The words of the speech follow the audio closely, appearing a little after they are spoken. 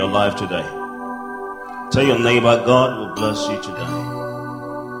your life today. Tell your neighbor, God will bless you today.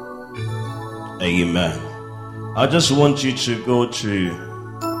 Amen. I just want you to go to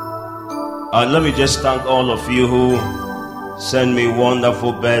let me just thank all of you who send me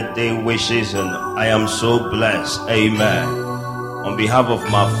wonderful birthday wishes, and I am so blessed. Amen. On behalf of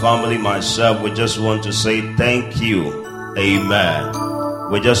my family, myself, we just want to say thank you.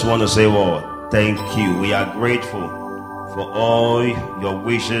 Amen. We just want to say, well, thank you. We are grateful for all your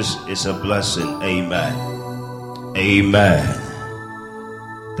wishes. It's a blessing. Amen. Amen.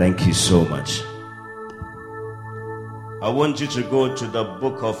 Thank you so much. I want you to go to the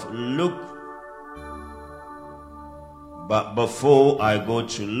book of Luke. But before I go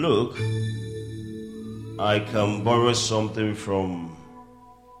to Luke, I can borrow something from...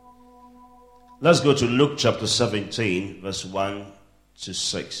 Let's go to Luke chapter 17, verse 1 to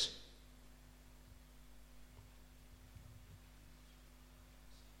 6.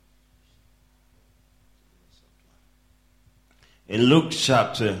 In Luke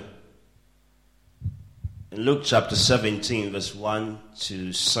chapter 17, verse 1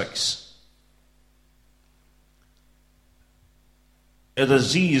 to 6. It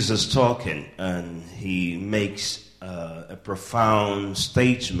is Jesus talking, and he makes a profound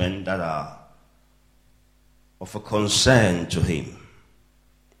statement that are of a concern to him.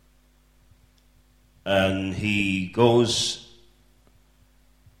 And he goes,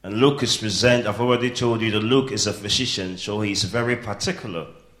 and Luke is present. I've already told you that Luke is a physician, so he's very particular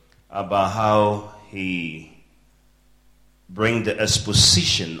about how he brings the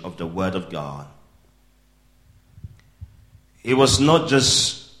exposition of the Word of God. He was not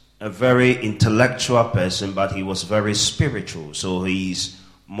just a very intellectual person, but he was very spiritual. So he's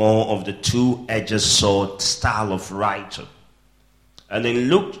more of the two-edged sword style of writer. And in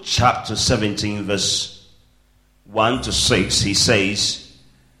Luke chapter 17, verse 1 to 6, he says,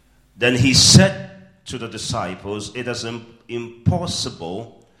 "Then he said to the disciples, it is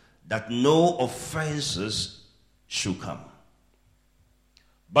impossible that no offenses should come.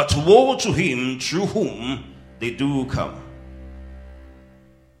 But woe to him through whom they do come.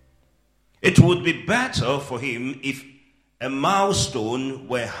 It would be better for him if a millstone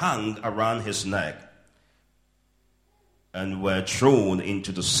were hung around his neck and were thrown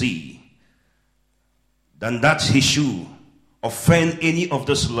into the sea, than that he should offend any of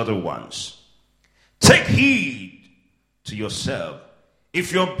those little ones. Take heed to yourself.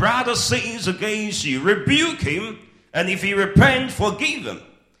 If your brother sins against you, rebuke him, and if he repent, forgive him.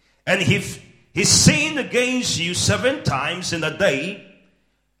 And if he sinned against you 7 times in a day,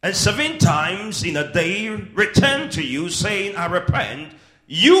 and 7 times in a day return to you, saying, I repent,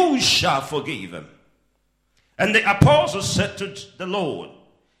 you shall forgive him. And the apostles said to the Lord,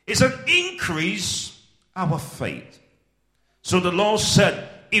 it's an increase our faith. So the Lord said,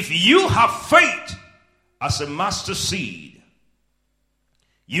 if you have faith as a mustard seed,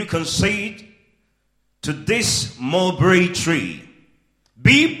 you can say to this mulberry tree,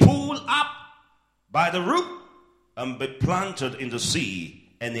 be pulled up by the root and be planted in the sea,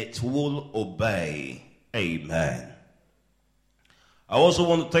 and it will obey. Amen. I also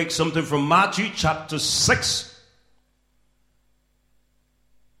want to take something from Matthew chapter 6,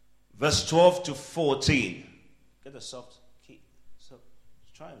 verse 12 to 14. Get a soft key. So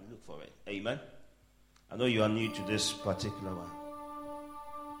try and look for it. Amen. I know you are new to this particular one.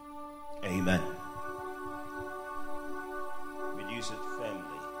 Amen. Reduce it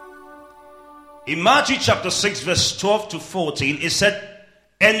firmly. In Matthew chapter 6, verse 12 to 14, it said,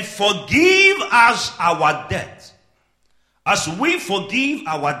 and forgive us our debt, as we forgive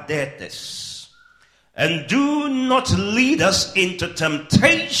our debtors. And do not lead us into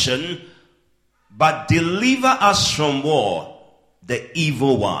temptation, but deliver us from war, the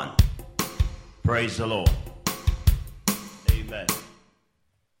evil one. Praise the Lord. Amen.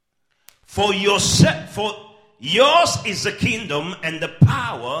 For yours is the kingdom and the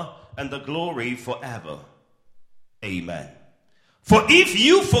power and the glory forever. Amen. For if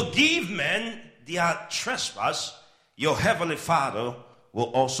you forgive men their trespass, your heavenly Father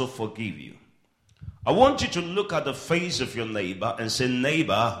will also forgive you. I want you to look at the face of your neighbor and say,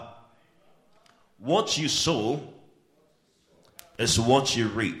 neighbor, what you sow is what you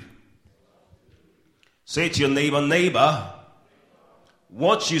reap. Say to your neighbor, neighbor,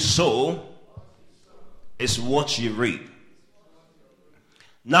 what you sow is what you reap.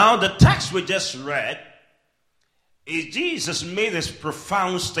 Now the text we just read is Jesus made this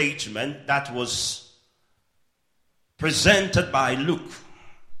profound statement that was presented by Luke.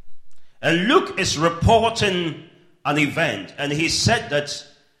 And Luke is reporting an event, and he said that,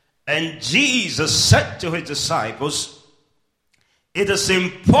 and Jesus said to his disciples, it is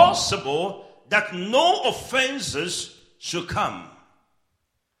impossible that no offenses should come.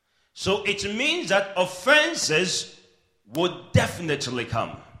 So it means that offenses would definitely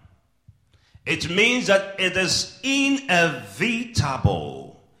come. It means that it is inevitable.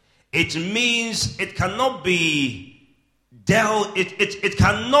 It means it cannot be dealt, it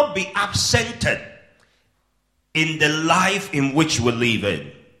cannot be absented in the life in which we live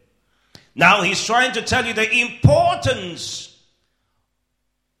in. Now he's trying to tell you the importance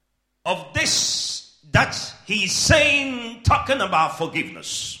of this that he's saying, talking about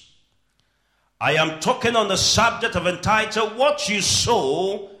forgiveness. I am talking on the subject of entitled, what you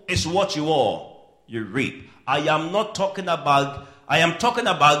sow is what you reap. I am talking about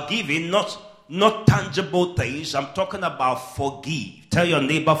giving, not tangible things. I'm talking about forgive. Tell your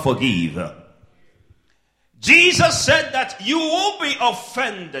neighbor, forgive. Jesus said that you will be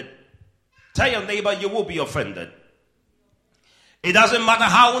offended. Tell your neighbor, you will be offended. It doesn't matter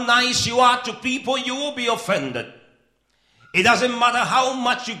how nice you are to people, you will be offended. It doesn't matter how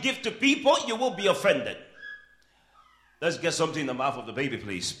much you give to people, you will be offended. Let's get something in the mouth of the baby,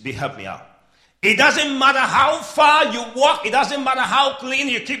 please. Help me out. It doesn't matter how far you walk. It doesn't matter how clean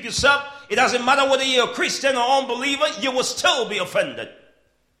you keep yourself. It doesn't matter whether you're a Christian or unbeliever. You will still be offended.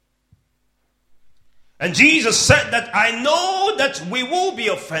 And Jesus said that I know that we will be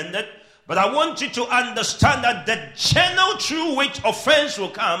offended, but I want you to understand that the channel through which offense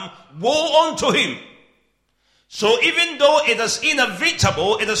will come, woe unto him. So even though it is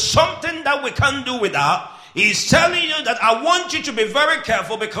inevitable, it is something that we can't do without. He's telling you that I want you to be very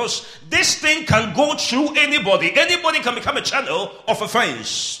careful, because this thing can go through anybody. Anybody can become a channel of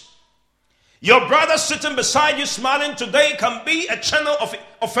offense. Your brother sitting beside you smiling today can be a channel of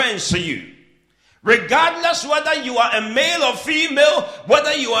offense to you. Regardless whether you are a male or female,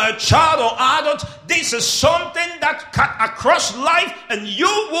 whether you are a child or adult, this is something that cut across life and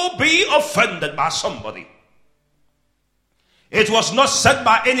you will be offended by somebody. It was not said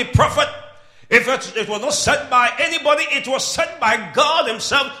by any prophet. If it was not said by anybody, it was said by God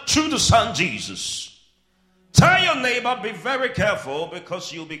himself through the Son Jesus. Tell your neighbor, be very careful,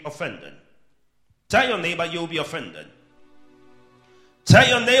 because you'll be offended. Tell your neighbor, you'll be offended. Tell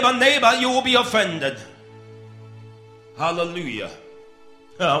your neighbor, you will be offended. Hallelujah.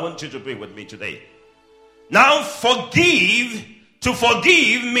 I want you to be with me today. Now, forgive. To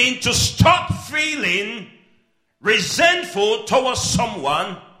forgive means to stop feeling resentful towards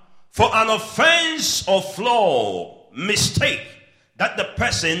someone for an offense or flaw, mistake that the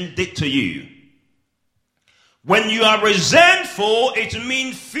person did to you. When you are resentful, it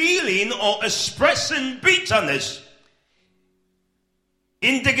means feeling or expressing bitterness,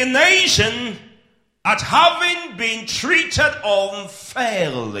 indignation at having been treated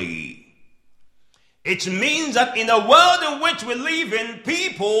unfairly. It means that in a world in which we live in,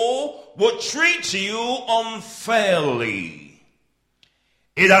 people will treat you unfairly.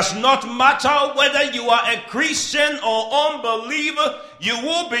 It does not matter whether you are a Christian or unbeliever, you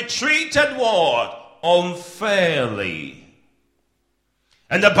will be treated what? Unfairly.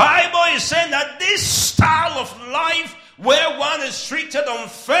 And the Bible is saying that this style of life where one is treated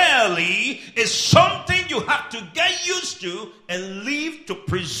unfairly is something you have to get used to and live to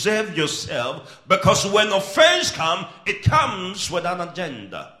preserve yourself, because when offense comes, it comes with an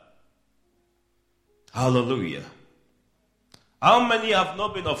agenda. Hallelujah. How many have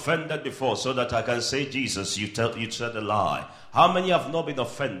not been offended before, so that I can say, Jesus, you said a lie? How many have not been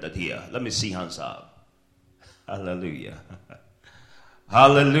offended here? Let me see hands up. Hallelujah.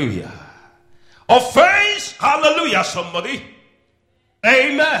 Hallelujah. Offense, hallelujah, somebody.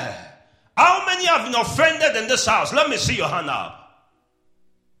 Amen. How many have been offended in this house? Let me see your hand up.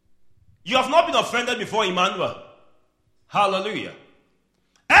 You have not been offended before, Emmanuel. Hallelujah.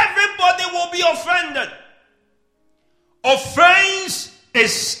 Everybody will be offended. Offense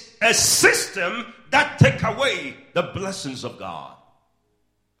is a system that takes away the blessings of God.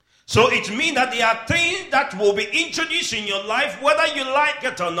 So it means that there are things that will be introduced in your life, whether you like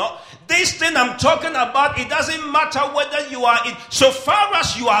it or not. This thing I'm talking about, it doesn't matter whether you are in, so far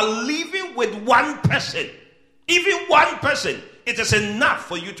as you are living with one person, even one person, it is enough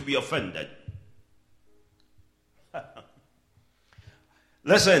for you to be offended.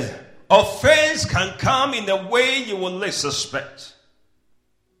 Listen, offense can come in a way you will least suspect.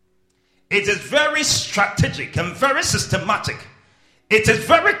 It is very strategic and very systematic. It is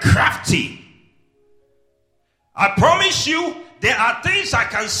very crafty. I promise you, there are things I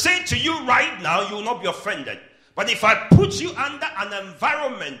can say to you right now, you will not be offended. But if I put you under an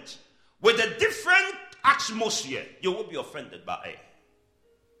environment with a different atmosphere, you will be offended by it.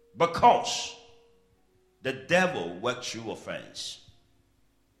 Because the devil works through offense.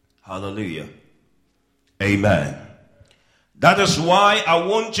 Hallelujah. Amen. That is why I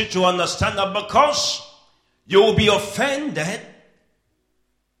want you to understand that because you will be offended,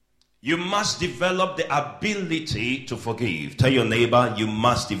 you must develop the ability to forgive. Tell your neighbor, you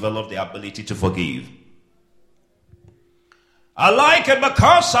must develop the ability to forgive. I like it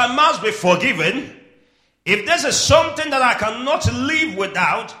because I must be forgiven. If this is something that I cannot live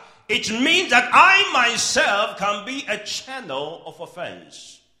without, it means that I myself can be a channel of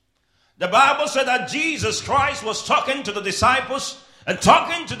offense. The Bible said that Jesus Christ was talking to the disciples and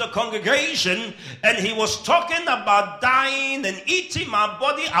talking to the congregation, and he was talking about dying and eating my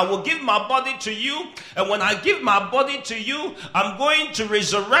body. I will give my body to you, and when I give my body to you, I'm going to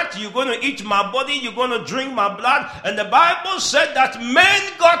resurrect. You're going to eat my body, you're going to drink my blood. And the Bible said that men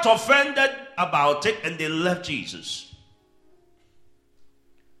got offended about it and they left Jesus.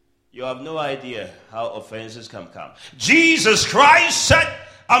 You have no idea how offenses can come. Jesus Christ said,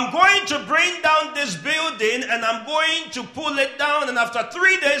 I'm going to bring down this building and I'm going to pull it down, and after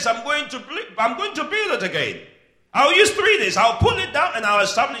 3 days I'm going to build it again. I'll use 3 days. I'll pull it down and I'll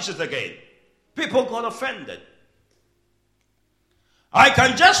establish it again. People got offended. I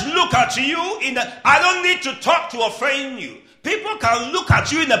can just look at you I don't need to talk to offend you. People can look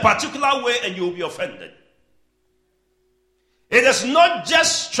at you in a particular way and you'll be offended. It is not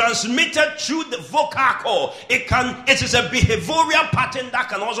just transmitted through the vocal cord. It is a behavioral pattern that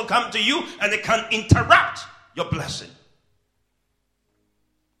can also come to you, and it can interrupt your blessing.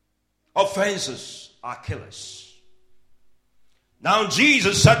 Offenses are killers. Now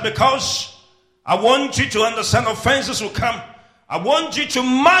Jesus said, because I want you to understand offenses will come, I want you to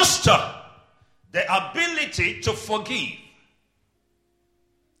master the ability to forgive.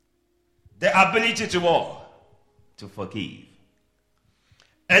 The ability to what? To forgive.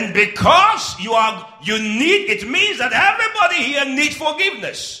 And because it means that everybody here needs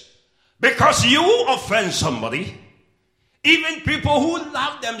forgiveness. Because you offend somebody, even people who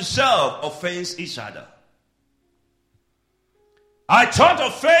love themselves offend each other. I thought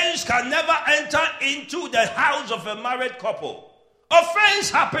offense can never enter into the house of a married couple.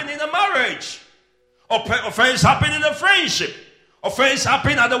 Offense happen in a marriage. Offense happen in a friendship. Offense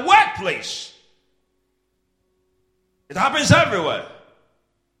happen at the workplace. It happens everywhere.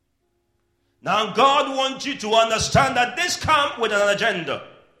 Now God wants you to understand that this comes with an agenda.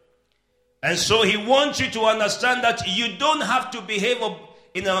 And so he wants you to understand that you don't have to behave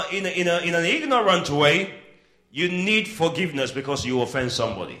in an ignorant way. You need forgiveness because you offend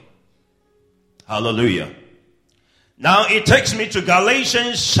somebody. Hallelujah. Now it takes me to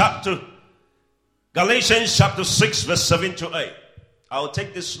Galatians chapter 6 verse 7 to 8. I'll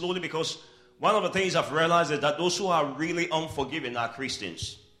take this slowly because one of the things I've realized is that those who are really unforgiving are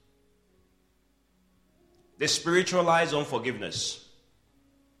Christians. They spiritualize unforgiveness.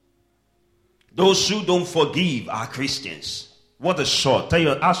 Those who don't forgive are Christians. What a shock.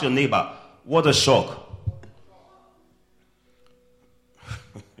 Ask your neighbor, what a shock.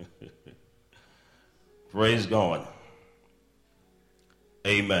 Praise God.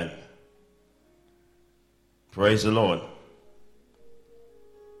 Amen. Praise the Lord.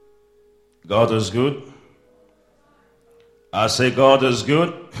 God is good. I say God is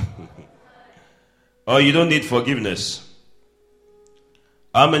good. Oh, you don't need forgiveness.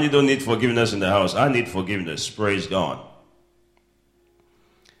 How many don't need forgiveness in the house? I need forgiveness. Praise God.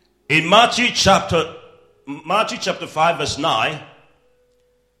 In Matthew chapter 5 verse 9,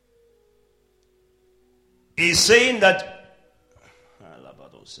 he's saying that,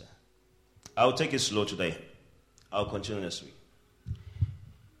 I'll take it slow today. I'll continue next week.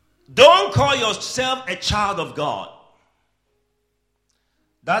 Don't call yourself a child of God.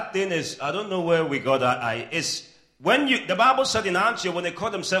 That thing is, I don't know where we got that. The Bible said in Antioch, when they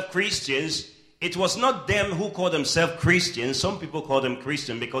called themselves Christians, it was not them who called themselves Christians. Some people call them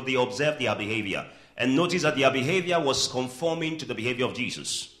Christian because they observed their behavior. And notice that their behavior was conforming to the behavior of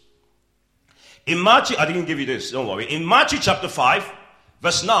Jesus. In Matthew, I didn't give you this, don't worry. In Matthew chapter 5,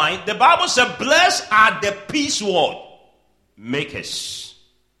 verse 9, the Bible said, blessed are the peace makers,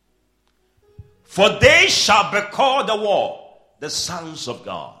 for they shall be called the sons of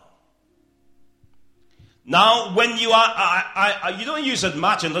God. Now, when you you don't use it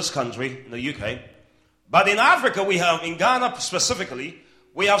much in this country, in the UK, but in Africa, we have, in Ghana specifically,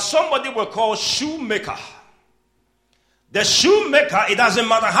 we have somebody we call shoemaker. The shoemaker, it doesn't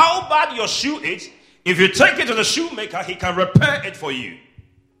matter how bad your shoe is, if you take it to the shoemaker, he can repair it for you.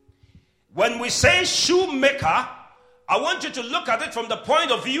 When we say shoemaker, I want you to look at it from the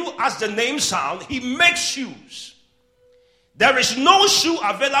point of view as the name sounds. He makes shoes. There is no shoe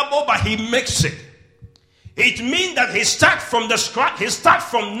available, but he makes it. It means that he starts from the scratch, he starts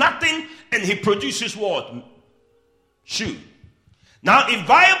from nothing, and he produces what? Shoe. Now, if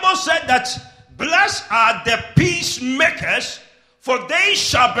Bible said that blessed are the peacemakers, for they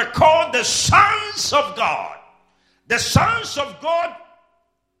shall be called the sons of God. The sons of God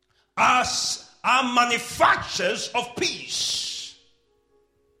are manufacturers of peace.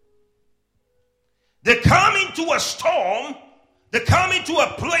 They come into a storm, they come into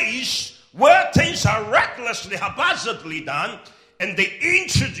a place where things are recklessly, haphazardly done, and they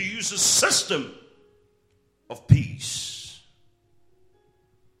introduce a system of peace.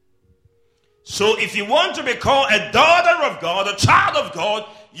 So if you want to be called a daughter of God, a child of God,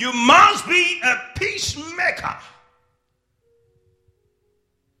 you must be a peacemaker.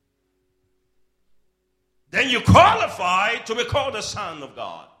 Then you qualify to be called a son of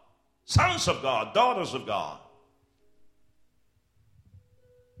God, sons of God, daughters of God.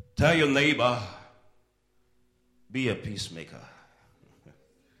 Tell your neighbor, be a peacemaker.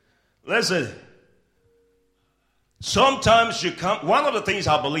 Listen, sometimes you come, one of the things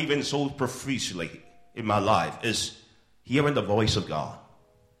I believe in so profusely in my life is hearing the voice of God.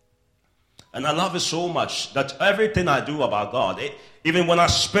 And I love it so much that everything I do about God, even when I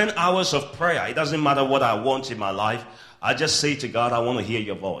spend hours of prayer, it doesn't matter what I want in my life, I just say to God, I want to hear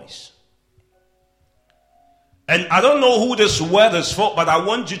your voice. And I don't know who this word is for, but I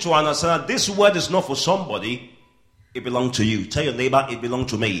want you to understand that this word is not for somebody. It belongs to you. Tell your neighbor, it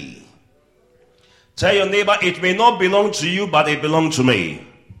belongs to me. Tell your neighbor, it may not belong to you, but it belongs to me.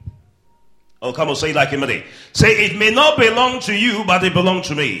 Oh, come on, say it like him today. Say, it may not belong to you, but it belongs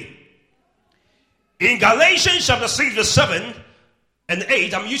to me. In Galatians chapter 6, verse 7 and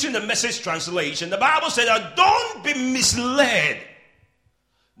 8, I'm using the Message translation. The Bible says that don't be misled.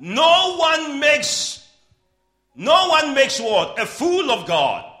 No one makes what? A fool of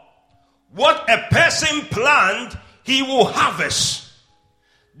God. What a person plants, he will harvest.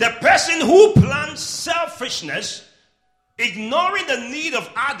 The person who plants selfishness, ignoring the need of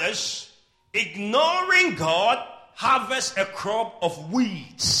others, ignoring God, harvests a crop of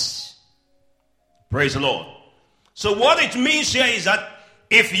weeds. Praise the Lord. So what it means here is that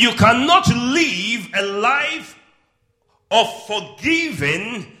if you cannot live a life of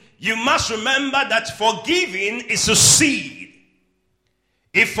forgiving, you must remember that forgiving is a seed.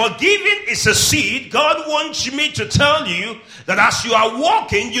 If forgiving is a seed, God wants me to tell you that as you are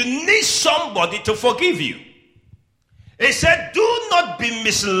walking, you need somebody to forgive you. He said, do not be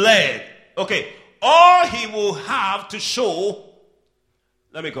misled. Okay, all he will have to show,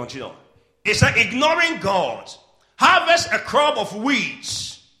 let me continue. He said, ignoring God, harvest a crop of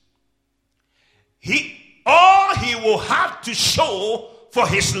weeds. All he will have to show for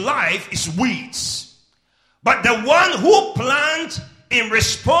his life is weeds. But the one who plants in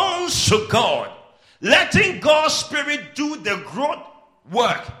response to God, letting God's Spirit do the growth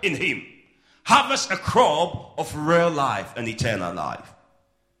work in him, harvest a crop of real life and eternal life.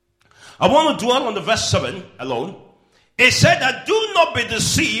 I want to dwell on the verse 7 alone. It said that do not be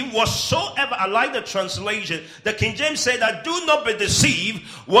deceived whatsoever. I like the translation. The King James said that do not be deceived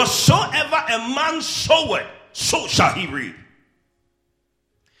whatsoever a man soweth, so shall he reap.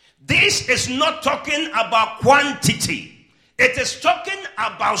 This is not talking about quantity. It is talking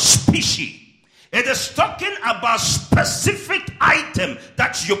about species. It is talking about specific item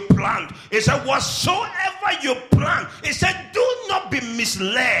that you plant. It said whatsoever you plant. It said do not be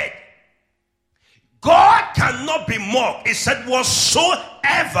misled. God cannot be mocked. It said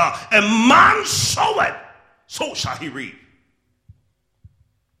whatsoever a man soweth, so shall he reap.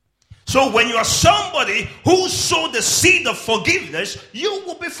 So when you are somebody who sowed the seed of forgiveness, you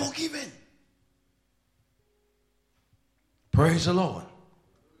will be forgiven. Praise the Lord.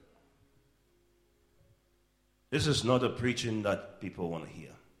 This is not a preaching that people want to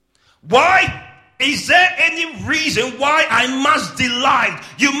hear. Why? Is there any reason why I must delight?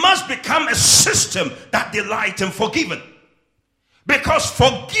 You must become a system that delights in forgiving. Because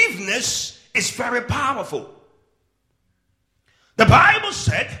forgiveness is very powerful. The Bible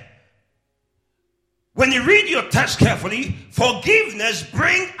said, when you read your text carefully, forgiveness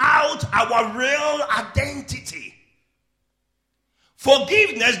brings out our real identity.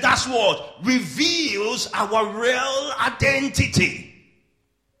 Forgiveness, that's what reveals our real identity.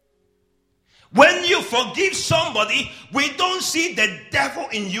 When you forgive somebody, we don't see the devil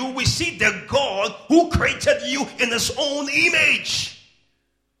in you. We see the God who created you in his own image.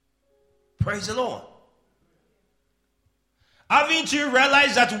 Praise the Lord. Haven't you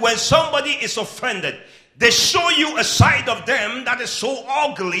realized that when somebody is offended, they show you a side of them that is so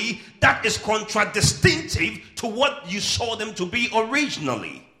ugly, that is contradistinct to what you saw them to be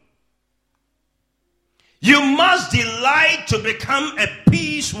originally? You must delight to become a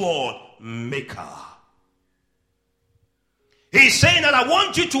peace word maker. He's saying that I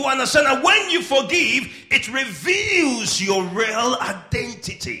want you to understand that when you forgive, it reveals your real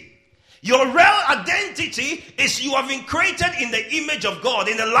identity. Your real identity is you have been created in the image of God.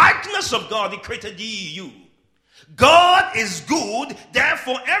 In the likeness of God, He created you. God is good,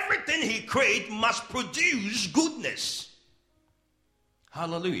 therefore everything He creates must produce goodness.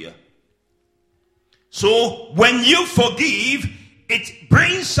 Hallelujah. So when you forgive, it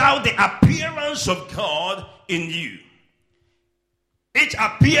brings out the appearance of God in you. Its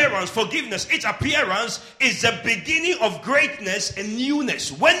appearance, forgiveness, its appearance is the beginning of greatness and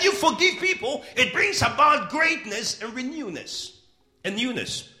newness. When you forgive people, it brings about greatness and renewedness and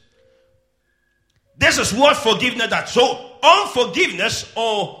newness. This is what forgiveness does. So unforgiveness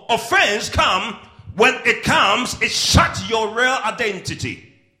or offense come, when it comes, it shuts your real identity.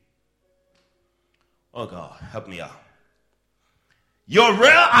 Oh God, help me out. Your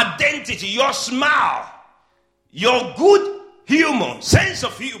real identity, your smile, your good humor, sense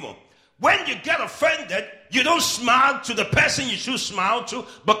of humor. When you get offended, you don't smile to the person you should smile to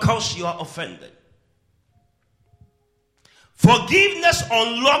because you are offended. Forgiveness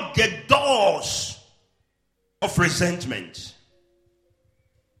unlocks the doors of resentment.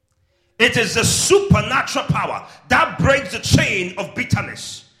 It is the supernatural power that breaks the chain of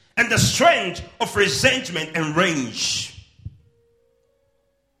bitterness and the strength of resentment and rage.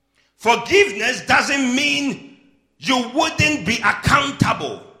 Forgiveness doesn't mean you wouldn't be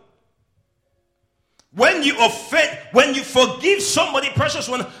accountable. When you offend, when you forgive somebody, precious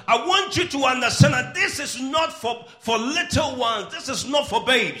one, I want you to understand that this is not for little ones. This is not for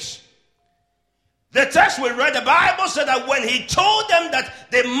babes. The text we read, the Bible said that when He told them that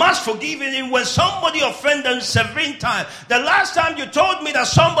they must forgive Him, when somebody offended them 7 times. The last time you told me that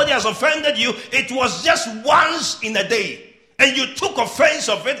somebody has offended you, it was just once in a day. And you took offense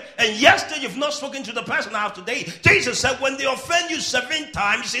of it, and yesterday you've not spoken to the person after today. Jesus said, when they offend you 7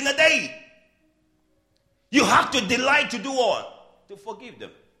 times in a day, you have to delight to do what? To forgive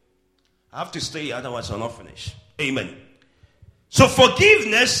them. I have to stay, otherwise I'll not finish. Amen. So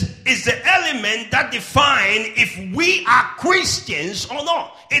forgiveness is the element that defines if we are Christians or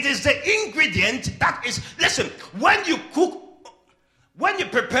not. It is the ingredient that is, listen, when you cook, when you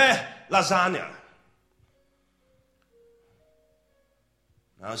prepare lasagna.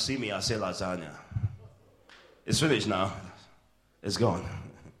 Now see me, I say lasagna. It's finished now. It's gone.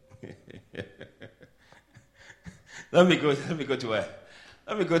 Let me go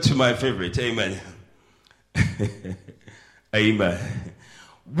to my favorite. Amen. Amen.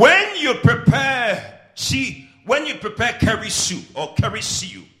 When you prepare curry soup or curry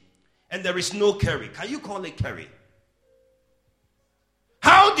stew, and there is no curry, can you call it curry?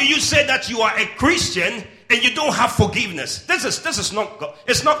 How do you say that you are a Christian and you don't have forgiveness? This is not God.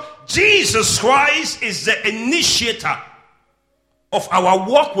 It's not. Jesus Christ is the initiator of our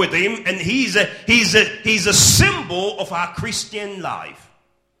walk with Him, and He's a symbol of our Christian life.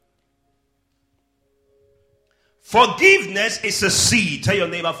 Forgiveness is a seed. Tell your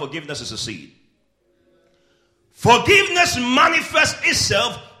neighbor, forgiveness is a seed. Forgiveness manifests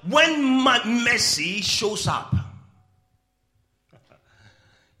itself when mercy shows up.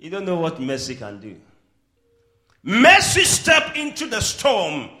 You don't know what mercy can do. Mercy step into the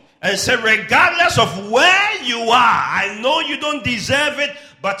storm and say, regardless of where you are, I know you don't deserve it,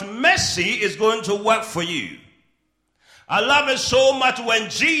 but mercy is going to work for you. I love it so much when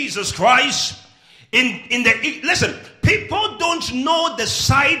Jesus Christ, listen, people don't know the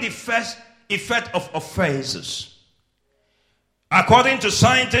side effect of offenses. According to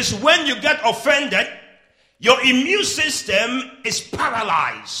scientists, when you get offended, your immune system is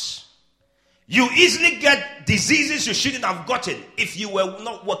paralyzed. You easily get diseases you shouldn't have gotten if you were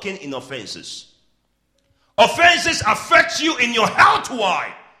not working in offenses. Offenses affect you in your health.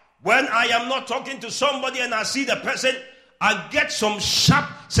 Why? When I am not talking to somebody and I see the person, I get some sharp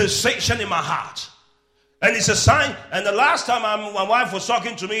sensation in my heart. And it's a sign. And the last time my wife was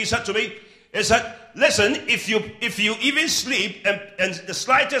talking to me, he said, listen, if you even sleep and the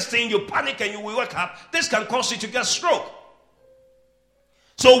slightest thing you panic and you will wake up, this can cause you to get stroke.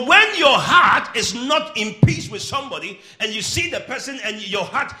 So when your heart is not in peace with somebody and you see the person and your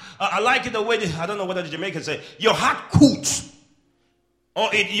heart, I like it the way, I don't know what the Jamaicans say, your heart coots.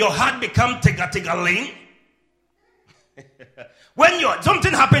 Or your heart becomes tiga-tiga-ling. When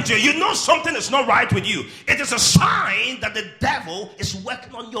something happened to you, you know something is not right with you. It is a sign that the devil is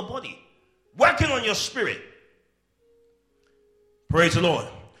working on your body, working on your spirit. Praise the Lord.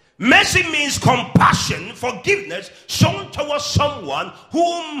 Mercy means compassion, forgiveness shown towards someone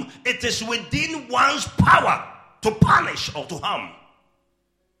whom it is within one's power to punish or to harm.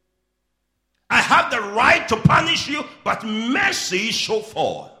 I have the right to punish you, but mercy shall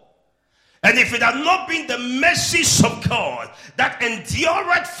fall. And if it had not been the mercies of God that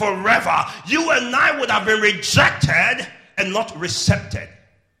endureth forever, you and I would have been rejected and not accepted.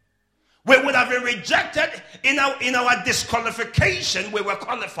 We would have been rejected in our disqualification. We were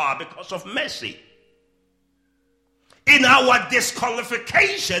qualified because of mercy. In our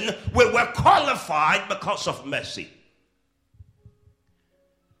disqualification, we were qualified because of mercy.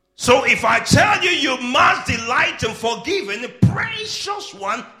 So if I tell you, you must delight in forgiving, precious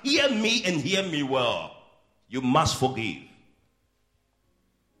one, hear me and hear me well. You must forgive.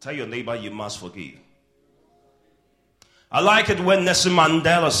 Tell your neighbor, you must forgive. I like it when Nelson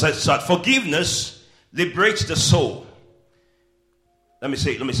Mandela says that forgiveness liberates the soul. Let me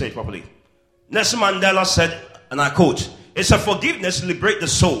say it properly. Nelson Mandela said, and I quote, "It's a forgiveness liberates the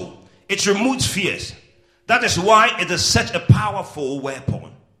soul. It removes fears. That is why it is such a powerful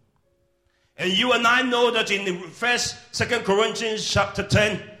weapon." And you and I know that in the 2 Corinthians chapter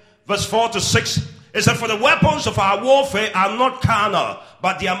 10, verse 4 to 6, it said, "For the weapons of our warfare are not carnal,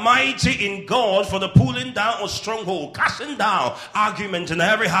 but they are mighty in God for the pulling down of stronghold, casting down argument and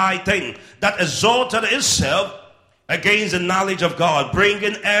every high thing that exalted itself against the knowledge of God,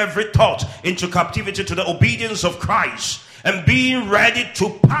 bringing every thought into captivity to the obedience of Christ, and being ready to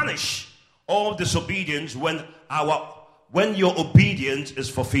punish all disobedience when your obedience is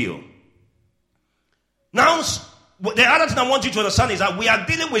fulfilled." Now, the other thing I want you to understand is that we are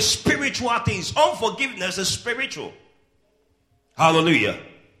dealing with spiritual things. Unforgiveness is spiritual. Hallelujah.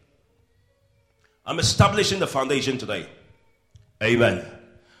 I'm establishing the foundation today. Amen.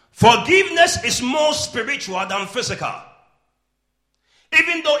 Forgiveness is more spiritual than physical.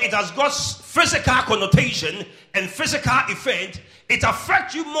 Even though it has got physical connotation and physical effect, it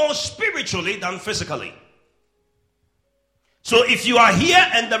affects you more spiritually than physically. So if you are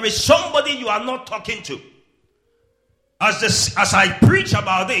here and there is somebody you are not talking to, as I preach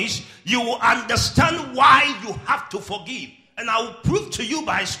about this, you will understand why you have to forgive. And I will prove to you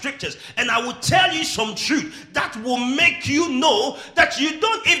by scriptures, and I will tell you some truth that will make you know that you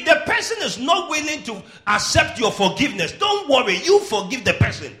don't, if the person is not willing to accept your forgiveness, don't worry, you forgive the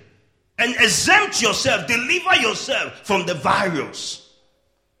person and exempt yourself, deliver yourself from the virus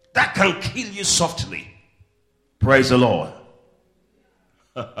that can kill you softly. Praise the Lord.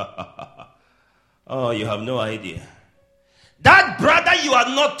 Oh, you have no idea. That brother you are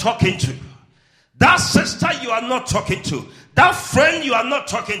not talking to, that sister you are not talking to, that friend you are not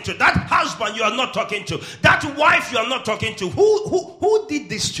talking to, that husband you are not talking to, that wife you are not talking to, who did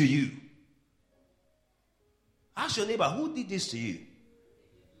this to you? Ask your neighbor, who did this to you?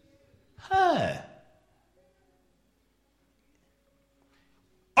 Hey.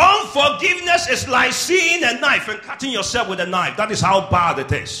 Unforgiveness is like seeing a knife and cutting yourself with a knife. That is how bad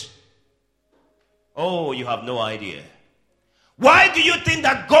it is. Oh, you have no idea. Why do you think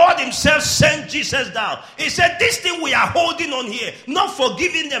that God himself sent Jesus down? He said, this thing we are holding on here, not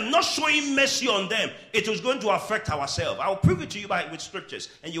forgiving them, not showing mercy on them, it was going to affect ourselves. I will prove it to you with scriptures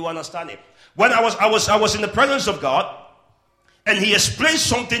and you understand it. When I was in the presence of God and he explained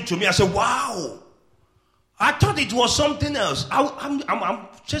something to me, I said, wow. I thought it was something else. I'm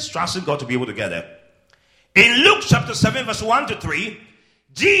just trusting God to be able to get there. In Luke chapter 7 verse 1 to 3,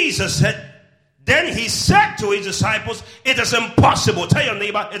 Jesus said, then he said to his disciples, it is impossible. Tell your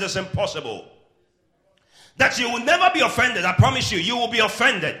neighbor, it is impossible. That you will never be offended. I promise you, you will be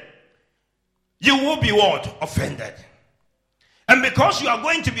offended. You will be what? Offended. And because you are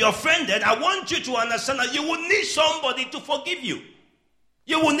going to be offended, I want you to understand that you will need somebody to forgive you.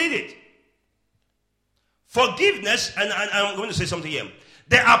 You will need it. Forgiveness, and I'm going to say something here.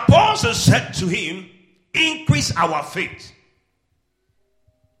 The apostles said to him, increase our faith.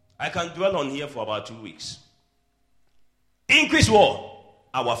 I can dwell on here for about 2 weeks. Increase what?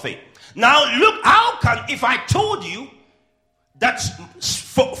 Our faith. Now look, how can, if I told you that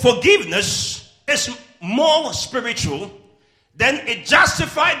forgiveness is more spiritual, then it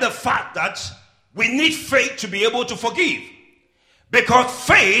justifies the fact that we need faith to be able to forgive. Because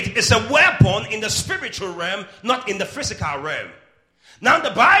faith is a weapon in the spiritual realm, not in the physical realm. Now the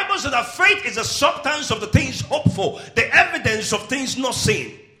Bible says that faith is the substance of the things hoped for, the evidence of things not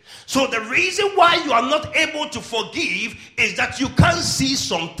seen. So the reason why you are not able to forgive is that you can't see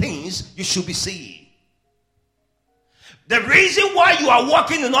some things you should be seeing. The reason why you are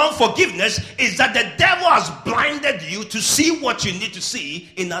walking in unforgiveness is that the devil has blinded you to see what you need to see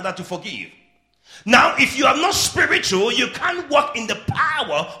in order to forgive. Now, if you are not spiritual, you can't walk in the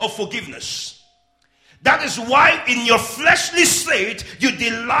power of forgiveness. That is why in your fleshly state, you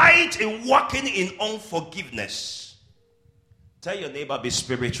delight in walking in unforgiveness. Tell your neighbor, be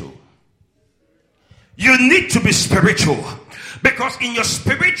spiritual. You need to be spiritual, because in your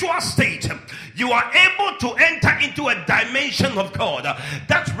spiritual state, you are able to enter into a dimension of God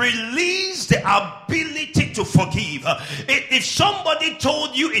that releases the ability to forgive. If somebody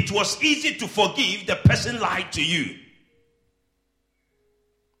told you it was easy to forgive, the person lied to you.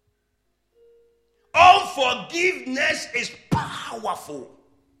 Unforgiveness is powerful.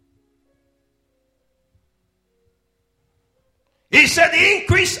 He said,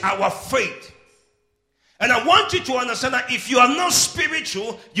 increase our faith. And I want you to understand that if you are not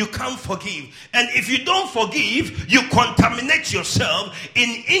spiritual, you can't forgive. And if you don't forgive, you contaminate yourself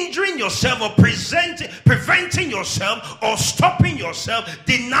in injuring yourself or preventing yourself or stopping yourself,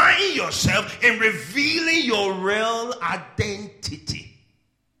 denying yourself, and revealing your real identity.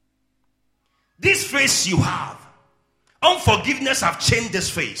 This face you have, unforgiveness have changed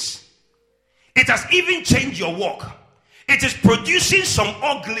this face. It has even changed your walk. It is producing some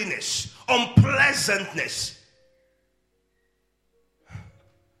ugliness, unpleasantness.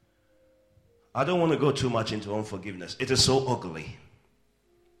 I don't want to go too much into unforgiveness. It is so ugly.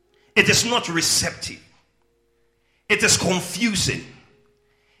 It is not receptive. It is confusing.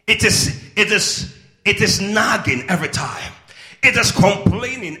 It is nagging every time. It is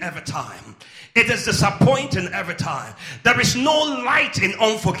complaining every time. It is disappointing every time. There is no light in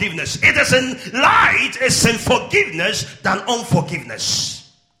unforgiveness. It is in light, it's in forgiveness than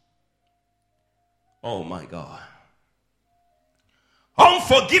unforgiveness. Oh my God.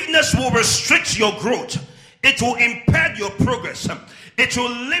 Unforgiveness will restrict your growth. It will impair your progress. It will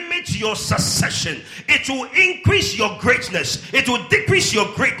limit your succession. It will increase your greatness. It will decrease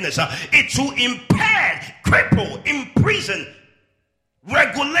your greatness. It will impair, cripple, imprison,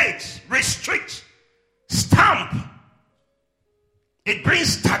 regulate, restrict, stamp. It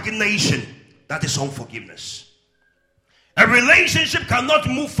brings stagnation. That is unforgiveness. A relationship cannot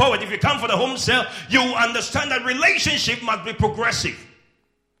move forward. If you come for the home sale, you will understand that relationship must be progressive.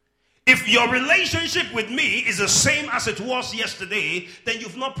 If your relationship with me is the same as it was yesterday, then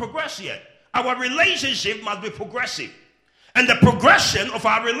you've not progressed yet. Our relationship must be progressive. And the progression of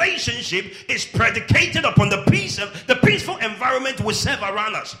our relationship is predicated upon the peaceful environment we serve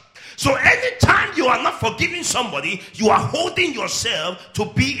around us. So anytime you are not forgiving somebody, you are holding yourself to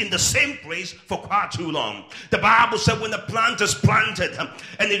be in the same place for quite too long. The Bible said when the plant is planted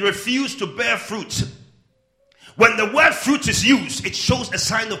and it refused to bear fruit, when the word fruit is used, it shows a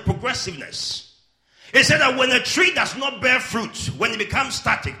sign of progressiveness. It said that when a tree does not bear fruit, when it becomes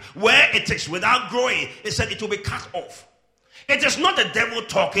static, where it is without growing, it said it will be cut off. It is not the devil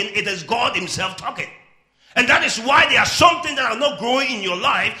talking, it is God himself talking. And that is why there are some things that are not growing in your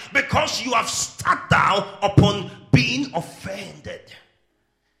life, because you have sat down upon being offended.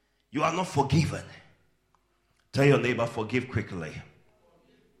 You are not forgiven. Tell your neighbor, forgive quickly.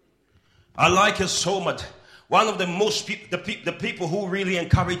 I like it so much. One of the people who really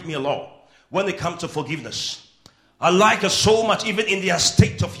encourage me a lot when it comes to forgiveness. I like her so much, even in their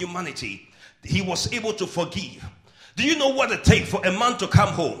state of humanity. He was able to forgive. Do you know what it takes for a man to come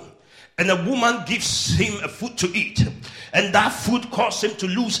home and a woman gives him a food to eat, and that food caused him to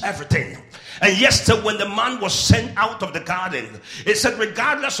lose everything? And yesterday when the man was sent out of the garden, it said,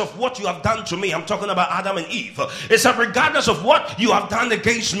 regardless of what you have done to me, I'm talking about Adam and Eve, it said, regardless of what you have done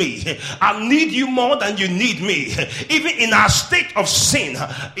against me, I need you more than you need me. Even in our state of sin,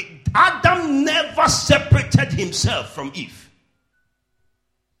 Adam never separated himself from Eve.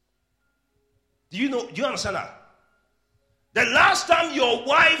 Do you understand that? The last time your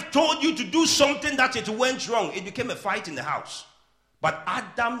wife told you to do something that it went wrong, it became a fight in the house. But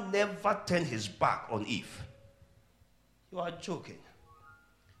Adam never turned his back on Eve. You are joking.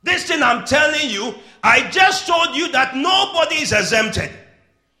 This thing I'm telling you, I just told you that nobody is exempted.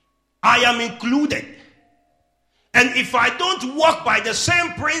 I am included. And if I don't walk by the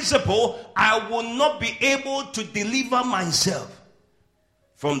same principle, I will not be able to deliver myself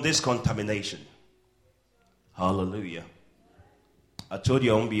from this contamination. Hallelujah. I told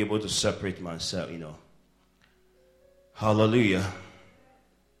you I won't be able to separate myself, Hallelujah.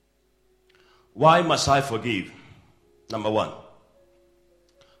 Why must I forgive? Number one,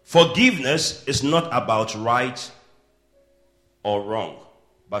 forgiveness is not about right or wrong,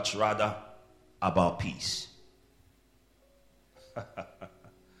 but rather about peace.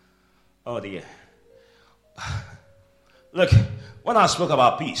 Oh dear. Look, when I spoke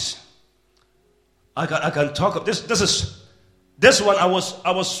about peace, I can talk of this. This one,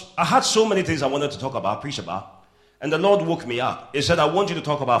 I had so many things I wanted to talk about, preach about. And the Lord woke me up. He said, I want you to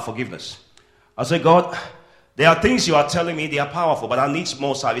talk about forgiveness. I said, God, there are things you are telling me, they are powerful, but I need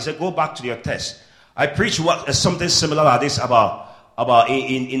more time. He said, go back to your text. I preached something similar like this about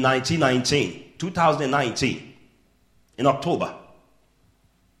in 2019, in October.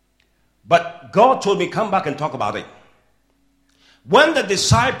 But God told me, come back and talk about it. When the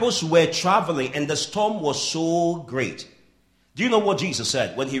disciples were traveling and the storm was so great, do you know what Jesus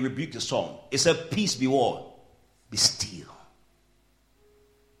said when he rebuked the storm? He said, peace be what? Be still.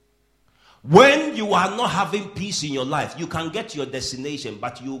 When you are not having peace in your life, you can get to your destination,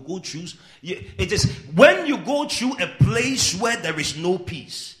 but you go through. It is when you go through a place where there is no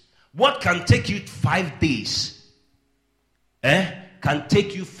peace. What can take you 5 days, can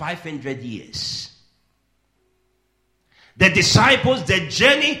take you 500 years. The disciples, the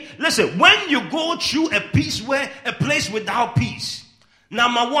journey. Listen, when you go through a place without peace,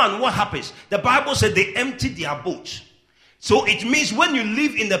 number one, what happens? The Bible said they emptied their boats. So it means when you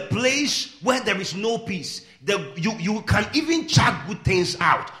live in a place where there is no peace, you can even chuck good things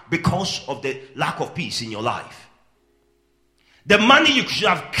out because of the lack of peace in your life. The money you should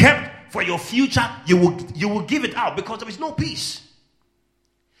have kept for your future, you will give it out because there is no peace.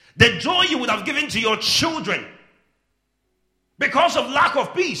 The joy you would have given to your children, because of lack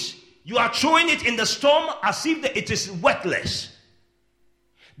of peace, you are throwing it in the storm as if it is worthless.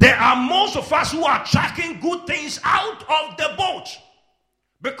 There are most of us who are chucking good things out of the boat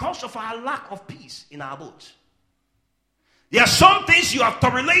because of our lack of peace in our boat. There are some things you have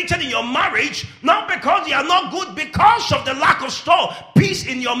tolerated in your marriage, not because they are not good, because of the lack of peace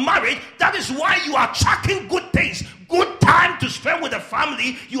in your marriage. That is why you are chucking good things, good time to spend with the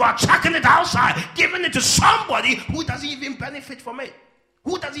family. You are chucking it outside, giving it to somebody who doesn't even benefit from it,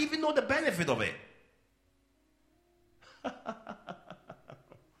 who doesn't even know the benefit of it.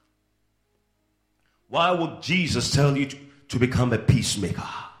 Why would Jesus tell you to become a peacemaker?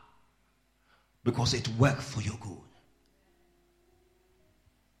 Because it worked for your good.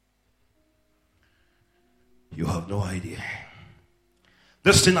 You have no idea.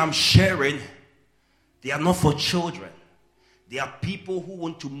 This thing I'm sharing, they are not for children. They are people who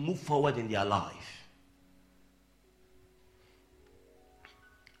want to move forward in their life.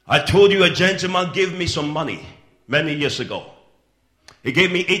 I told you a gentleman gave me some money many years ago. He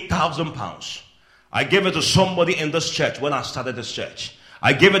gave me £8,000. I gave it to somebody in this church when I started this church.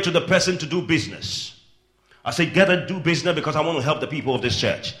 I gave it to the person to do business. I said, get it, do business because I want to help the people of this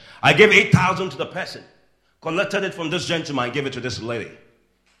church. I gave 8,000 to the person. Collected it from this gentleman and gave it to this lady.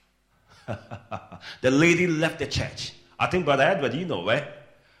 The lady left the church. I think Brother Edward, you know, right?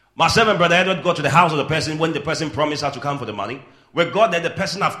 Myself and Brother Edward got to the house of the person when the person promised her to come for the money. We got there, the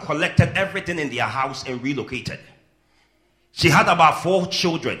person have collected everything in their house and relocated. She had about 4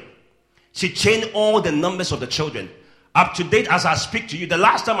 children. She changed all the numbers of the children. Up to date as I speak to you, the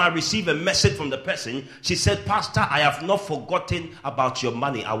last time I received a message from the person, she said, Pastor, I have not forgotten about your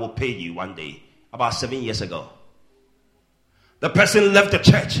money. I will pay you one day. About 7 years ago. The person left the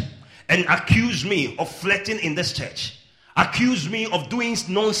church and accused me of flirting in this church. Accused me of doing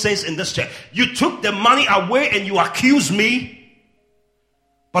nonsense in this church. You took the money away and you accused me.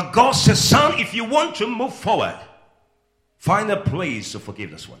 But God says, son, if you want to move forward, find a place to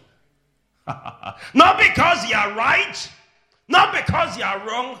forgive this one. Not because you are right, not because you are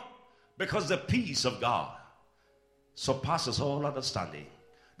wrong, because the peace of God surpasses all understanding.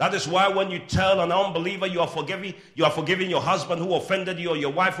 That is why when you tell an unbeliever you are forgiving your husband who offended you or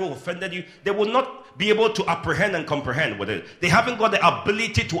your wife who offended you, they will not be able to apprehend and comprehend with it. They haven't got the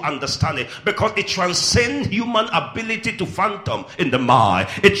ability to understand it because it transcends human ability to fathom in the mind.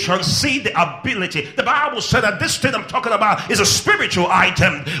 It transcends the ability. The Bible said that this thing I'm talking about is a spiritual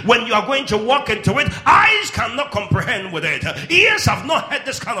item. When you are going to walk into it, eyes cannot comprehend with it. Ears have not heard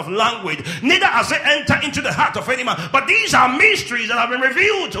this kind of language. Neither has it entered into the heart of any man. But these are mysteries that have been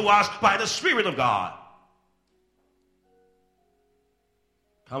revealed to us by the Spirit of God.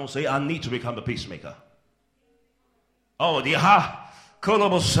 Come on, say, I need to become a peacemaker. Oh,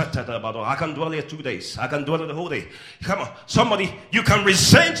 I can dwell here 2 days. I can dwell here the whole day. Come on, somebody, you can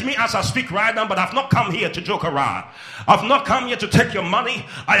resent me as I speak right now, but I've not come here to joke around. I've not come here to take your money.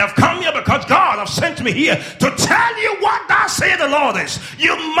 I have come here because God has sent me here to tell you what thus saith the Lord is.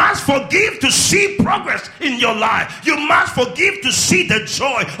 You must forgive to see progress in your life. You must forgive to see the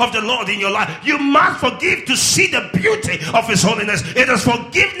joy of the Lord in your life. You must forgive to see the beauty of His holiness. It is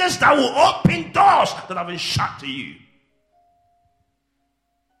forgiveness that will open doors that have been shut to you.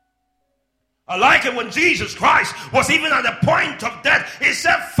 I like it when Jesus Christ was even at the point of death. He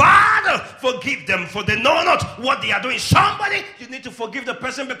said, Father, forgive them, for they know not what they are doing. Somebody, you need to forgive the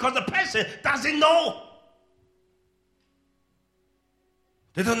person because the person doesn't know.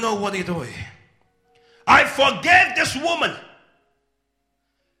 They don't know what they're doing. I forgave this woman.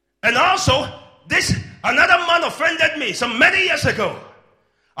 And also, another man offended me some many years ago.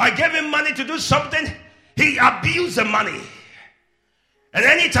 I gave him money to do something. He abused the money. And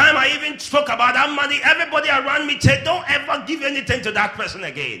anytime I even spoke about that money, everybody around me said, don't ever give anything to that person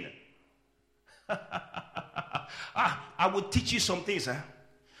again. I would teach you some things.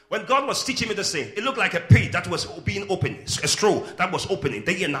 When God was teaching me this thing, it looked like a page that was being opened, a scroll that was opening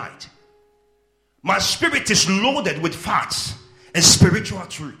day and night. My spirit is loaded with facts and spiritual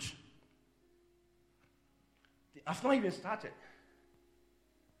truth. I've not even started.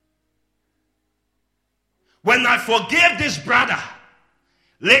 When I forgave this brother,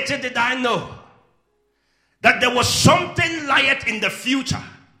 later did I know that there was something like in the future.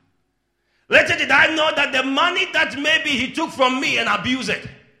 Later did I know that the money that maybe he took from me and abused it.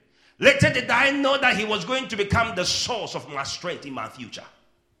 Later did I know that he was going to become the source of my strength in my future.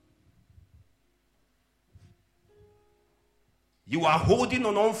 You are holding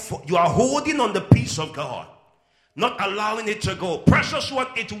on the peace of God, not allowing it to go. Precious one,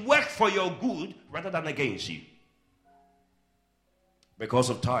 it worked for your good rather than against you. Because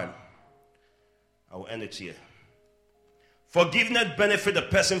of time, I will end it here. Forgiveness benefits the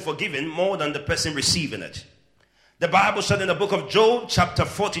person forgiven more than the person receiving it. The Bible said in the book of Job, chapter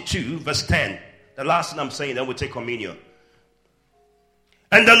 42, verse 10. The last thing I'm saying, then we'll take communion.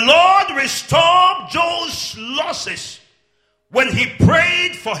 And the Lord restored Job's losses when he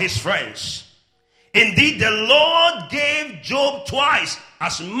prayed for his friends. Indeed, the Lord gave Job twice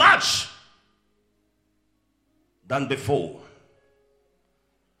as much than before.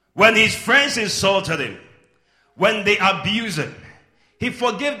 When his friends insulted him, when they abused him, he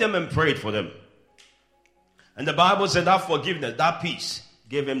forgave them and prayed for them. And the Bible said that forgiveness, that peace,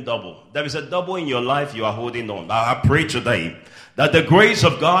 gave him double. There is a double in your life you are holding on. I pray today that the grace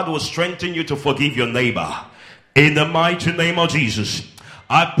of God will strengthen you to forgive your neighbor. In the mighty name of Jesus.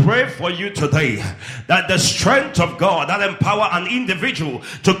 I pray for you today that the strength of God that empower an individual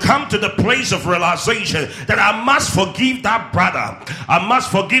to come to the place of realization that I must forgive that brother, I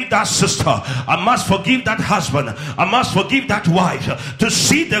must forgive that sister, I must forgive that husband, I must forgive that wife, to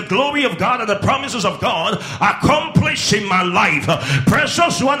see the glory of God and the promises of God accomplished in my life.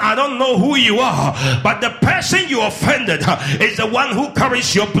 Precious one, I don't know who you are, but the person you offended is the one who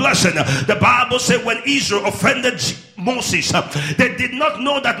carries your blessing. The Bible said when Israel offended Moses, they did not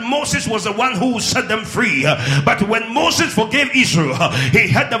know that Moses was the one who set them free. But when Moses forgave Israel, he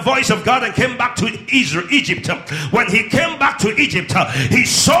heard the voice of God and came back to Egypt. When he came back to Egypt, he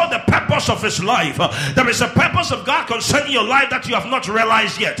saw the purpose of his life. There is a purpose of God concerning your life that you have not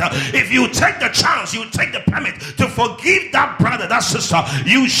realized yet. If you take the chance, you take the permit to forgive that brother, that sister,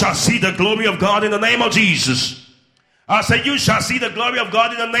 you shall see the glory of God in the name of Jesus. I say you shall see the glory of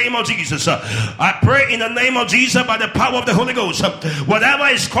God in the name of Jesus. I pray in the name of Jesus by the power of the Holy Ghost. Whatever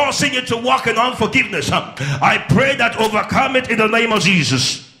is causing you to walk in unforgiveness, I pray that overcome it in the name of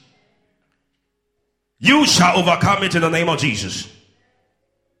Jesus. You shall overcome it in the name of Jesus.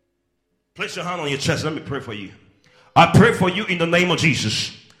 Place your hand on your chest. Let me pray for you. I pray for you in the name of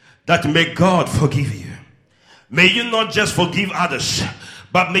Jesus that may God forgive you. May you not just forgive others,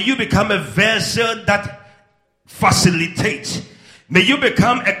 but may you become a vessel that facilitate. May you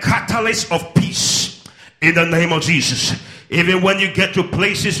become a catalyst of peace in the name of Jesus. Even when you get to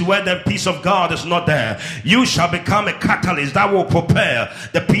places where the peace of God is not there, you shall become a catalyst that will prepare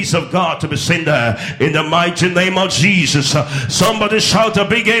the peace of God to be seen there in the mighty name of Jesus. Somebody shout a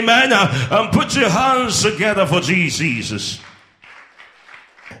big amen and put your hands together for Jesus.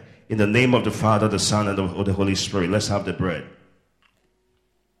 In the name of the Father, the Son, and of the Holy Spirit, let's have the bread.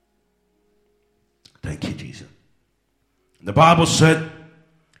 Thank you, Jesus. The Bible said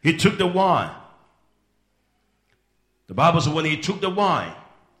he took the wine. The Bible said when he took the wine,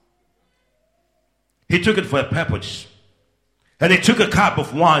 he took it for a purpose. And he took a cup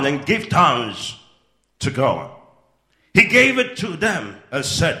of wine and gave thanks to God. He gave it to them and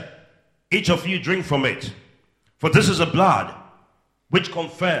said, each of you drink from it. For this is a blood which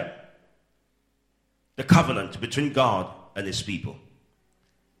confirms the covenant between God and his people.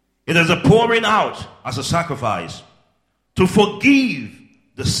 It is a pouring out as a sacrifice to forgive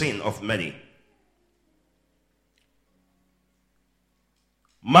the sin of many.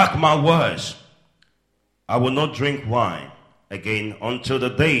 Mark my words, I will not drink wine again until the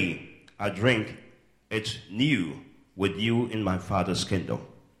day I drink it new with you in my Father's kingdom.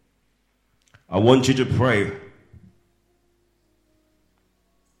 I want you to pray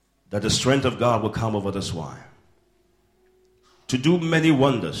that the strength of God will come over this wine to do many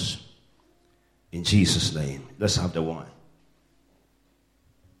wonders in Jesus' name. Let's have the wine.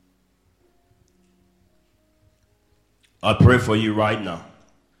 I pray for you right now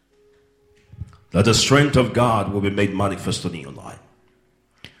that the strength of God will be made manifested in your life.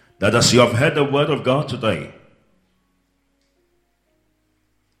 That as you have heard the word of God today,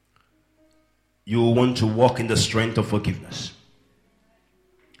 you will want to walk in the strength of forgiveness.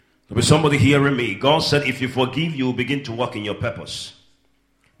 There will be somebody hearing me. God said if you forgive, you will begin to walk in your purpose.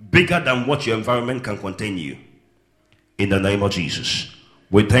 Bigger than what your environment can contain you. In the name of Jesus.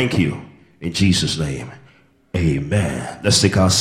 We thank you. In Jesus' name. Amen. Let's take our